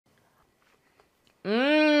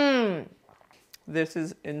This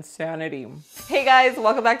is insanity. Hey guys,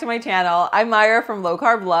 welcome back to my channel. I'm Myra from Low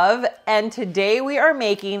Carb Love, and today we are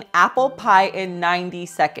making apple pie in 90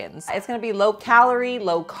 seconds. It's gonna be low calorie,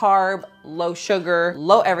 low carb, low sugar,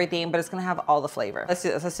 low everything, but it's gonna have all the flavor. Let's do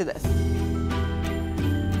this, let's do this.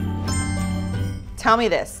 Tell me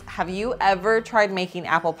this, have you ever tried making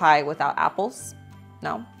apple pie without apples?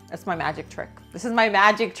 No? That's my magic trick. This is my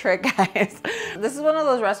magic trick, guys. This is one of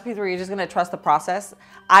those recipes where you're just gonna trust the process.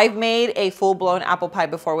 I've made a full-blown apple pie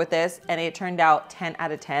before with this, and it turned out 10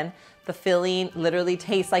 out of 10. The filling literally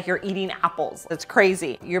tastes like you're eating apples. It's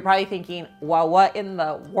crazy. You're probably thinking, well, what in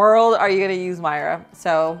the world are you gonna use, Myra?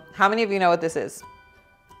 So how many of you know what this is?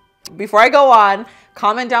 Before I go on,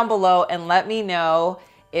 comment down below and let me know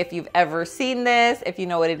if you've ever seen this, if you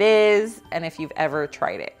know what it is, and if you've ever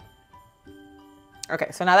tried it. Okay,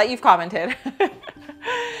 so now that you've commented,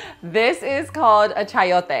 this is called a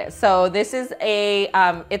chayote. So this is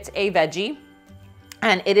it's a veggie,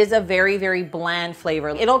 and it is a very, very bland flavor.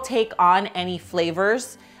 It'll take on any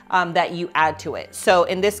flavors that you add to it. So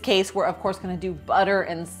in this case, we're of course gonna do butter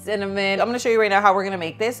and cinnamon. I'm gonna show you right now how we're gonna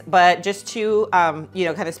make this, but just to you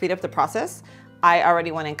know, kind of speed up the process, I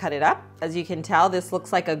already went and cut it up. As you can tell, this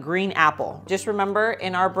looks like a green apple. Just remember,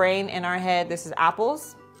 in our brain, in our head, this is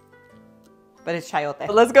apples, but it's chayote.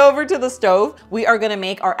 Let's go over to the stove. We are gonna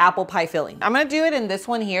make our apple pie filling. I'm gonna do it in this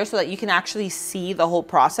one here so that you can actually see the whole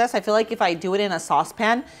process. I feel like if I do it in a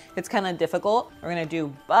saucepan, it's kind of difficult. We're gonna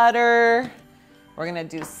do butter. We're gonna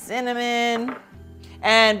do cinnamon.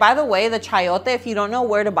 And by the way, the chayote, if you don't know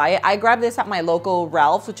where to buy it, I grabbed this at my local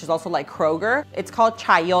Ralph's, which is also like Kroger. It's called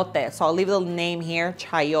chayote. So I'll leave the name here,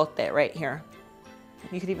 chayote, right here.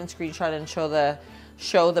 You could even screenshot it and show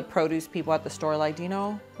the produce people at the store, like, do you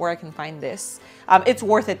know where I can find this? It's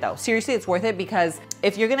worth it though. Seriously, it's worth it, because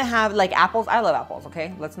if you're gonna have like apples, I love apples,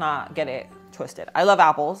 okay? Let's not get it twisted. I love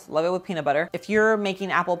apples, love it with peanut butter. If you're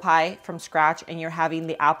making apple pie from scratch and you're having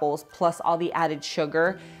the apples plus all the added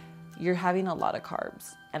sugar, you're having a lot of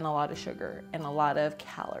carbs and a lot of sugar and a lot of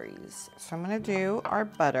calories. So I'm gonna do our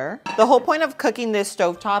butter. The whole point of cooking this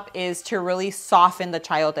stovetop is to really soften the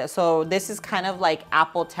chayote. So this is kind of like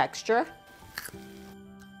apple texture.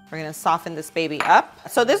 We're gonna soften this baby up.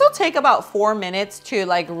 So this will take about 4 minutes to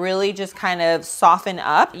like really just kind of soften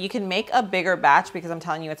up. You can make a bigger batch because I'm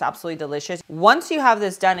telling you, it's absolutely delicious. Once you have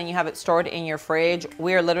this done and you have it stored in your fridge,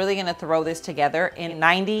 we're literally gonna throw this together in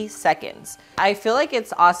 90 seconds. I feel like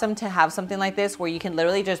it's awesome to have something like this where you can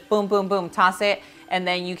literally just boom, boom, boom, toss it, and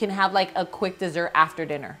then you can have like a quick dessert after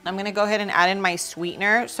dinner. I'm gonna go ahead and add in my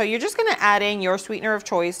sweetener. So you're just gonna add in your sweetener of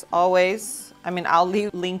choice always. I mean, I'll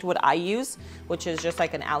leave linked what I use, which is just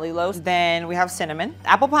like an allulose. Then we have cinnamon.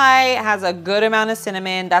 Apple pie has a good amount of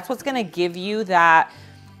cinnamon. That's what's gonna give you that,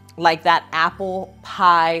 like that apple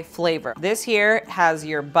pie flavor. This here has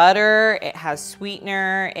your butter, it has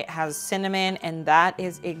sweetener, it has cinnamon, and that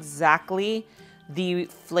is exactly the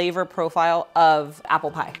flavor profile of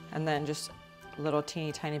apple pie. And then just a little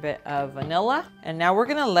teeny tiny bit of vanilla. And now we're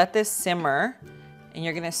gonna let this simmer, and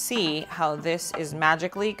you're gonna see how this is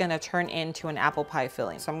magically gonna turn into an apple pie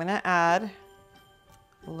filling. So I'm gonna add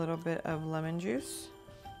a little bit of lemon juice.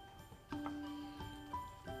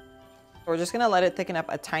 We're just gonna let it thicken up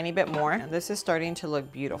a tiny bit more. And this is starting to look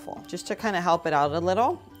beautiful. Just to kind of help it out a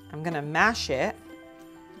little, I'm gonna mash it,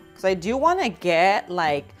 because I do wanna get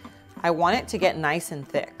I want it to get nice and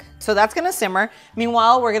thick. So that's gonna simmer.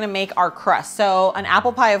 Meanwhile, we're gonna make our crust. So an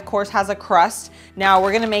apple pie, of course, has a crust. Now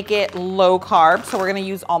we're gonna make it low carb. So we're gonna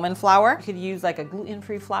use almond flour. You could use like a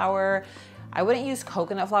gluten-free flour. I wouldn't use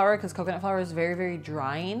coconut flour because coconut flour is very, very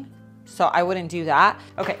drying. So I wouldn't do that.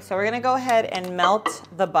 Okay, so we're gonna go ahead and melt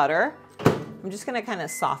the butter. I'm just gonna kind of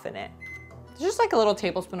soften it. Just like a little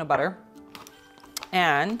tablespoon of butter.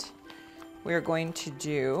 And we're going to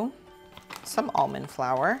do some almond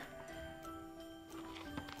flour.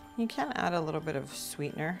 You can add a little bit of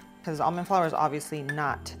sweetener because almond flour is obviously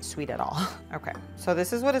not sweet at all. Okay, so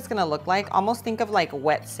this is what it's gonna look like. Almost think of like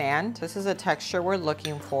wet sand. This is a texture we're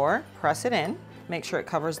looking for. Press it in, make sure it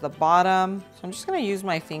covers the bottom. So I'm just gonna use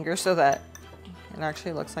my finger so that it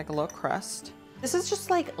actually looks like a little crust. This is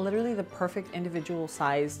just like literally the perfect individual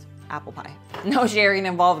sized apple pie. No sharing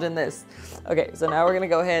involved in this. Okay, so now we're gonna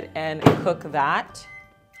go ahead and cook that.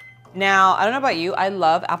 Now, I don't know about you, I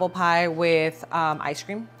love apple pie with ice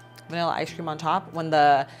cream. Vanilla ice cream on top. When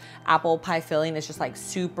the apple pie filling is just like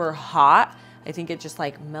super hot, I think it just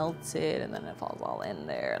like melts it and then it falls all in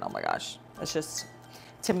there, and oh my gosh, it's just,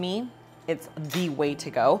 to me, it's the way to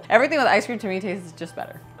go. Everything with ice cream to me tastes just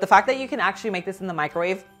better. The fact that you can actually make this in the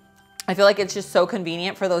microwave, I feel like it's just so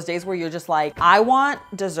convenient for those days where you're just like, I want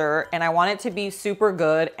dessert and I want it to be super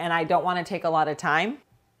good and I don't want to take a lot of time.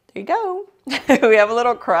 There you go. We have a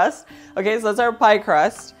little crust. Okay, so that's our pie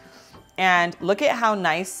crust. And look at how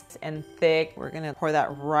nice and thick. We're gonna pour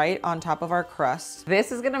that right on top of our crust.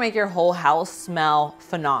 This is gonna make your whole house smell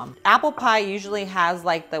phenomenal. Apple pie usually has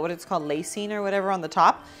like the, what it's called, lacing or whatever on the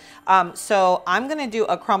top. So I'm gonna do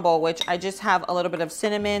a crumble, which I just have a little bit of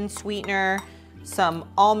cinnamon, sweetener, some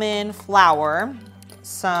almond flour,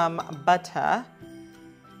 some butter.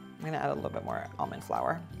 I'm gonna add a little bit more almond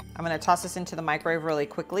flour. I'm gonna toss this into the microwave really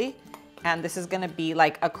quickly. And this is gonna be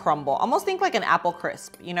like a crumble. Almost think like an apple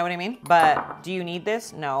crisp, you know what I mean? But do you need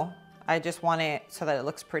this? No. I just want it so that it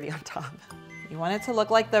looks pretty on top. You want it to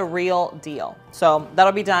look like the real deal. So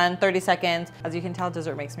that'll be done, 30 seconds. As you can tell,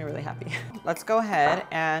 dessert makes me really happy. Let's go ahead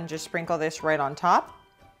and just sprinkle this right on top.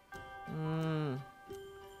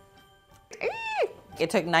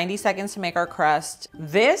 It took 90 seconds to make our crust.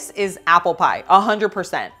 This is apple pie,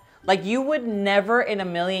 100%. Like you would never in a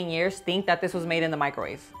million years think that this was made in the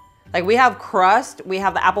microwave. Like we have crust, we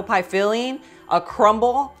have the apple pie filling, a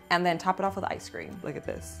crumble, and then top it off with ice cream. Look at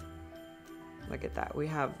this. Look at that. We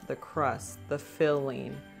have the crust, the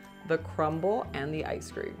filling, the crumble, and the ice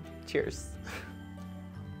cream. Cheers.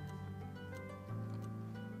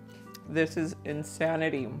 This is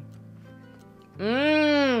insanity.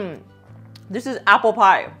 This is apple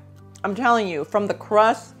pie. I'm telling you, from the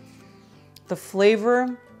crust, the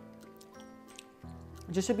flavor,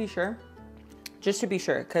 just to be sure,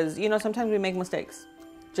 because you know, sometimes we make mistakes,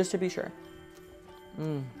 just to be sure.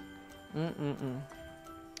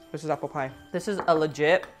 This is apple pie. This is a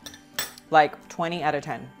legit, like 20 out of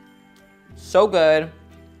 10. So good.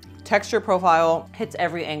 Texture profile hits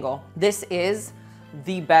every angle. This is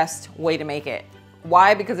the best way to make it.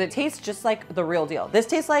 Why? Because it tastes just like the real deal. This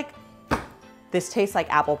tastes like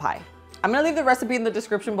apple pie. I'm gonna leave the recipe in the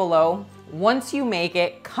description below. Once you make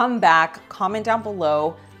it, come back, comment down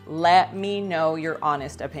below, let me know your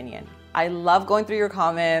honest opinion. I love going through your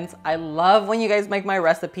comments. I love when you guys make my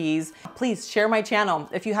recipes. Please share my channel.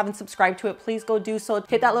 If you haven't subscribed to it, please go do so.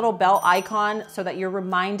 Hit that little bell icon so that you're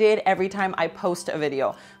reminded every time I post a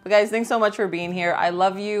video. But guys, thanks so much for being here. I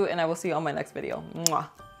love you and I will see you on my next video. Mwah.